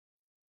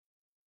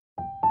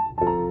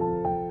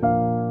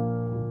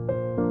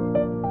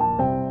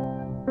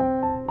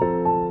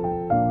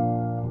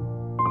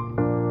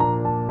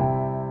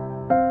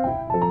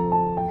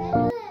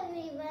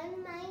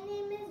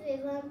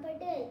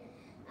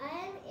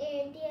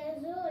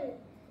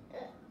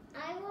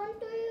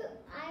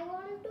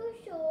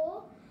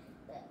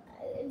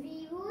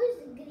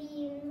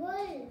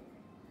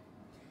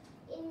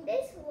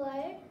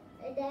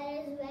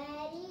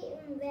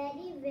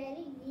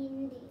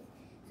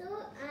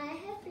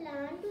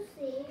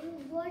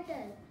save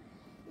water.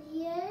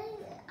 Here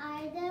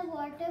are the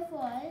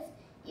waterfalls.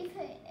 If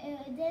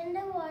then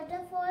the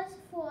waterfalls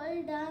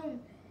fall down,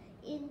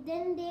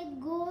 then they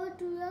go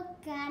to a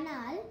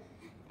canal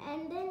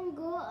and then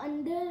go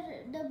under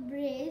the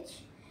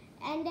bridge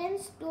and then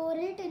store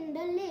it in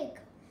the lake.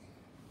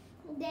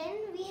 Then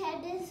we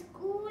had a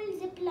school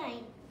zip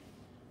line.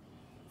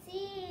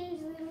 See,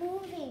 it's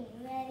moving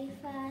very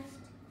fast.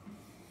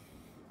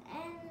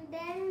 And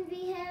then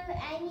we have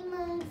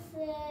animals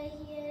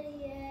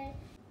here.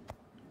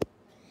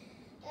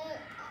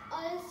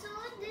 Also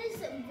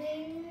this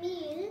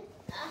windmill,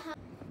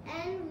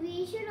 and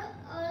we should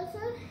also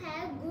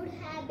have good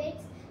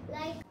habits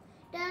like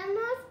turn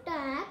off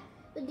tap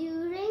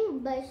during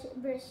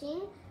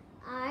brushing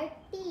our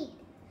teeth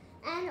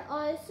and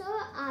also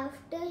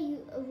after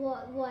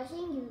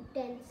washing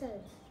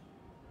utensils.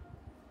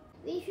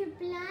 We should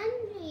plant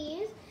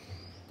trees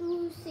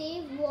to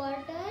save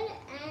water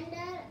and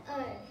our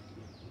earth.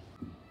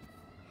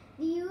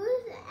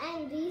 Reuse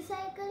and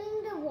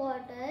recycling the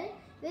water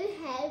will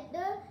help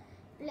the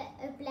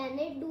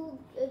planet to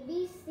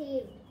be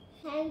saved.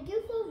 Thank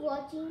you for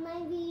watching my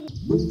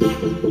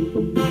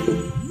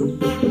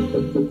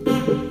video.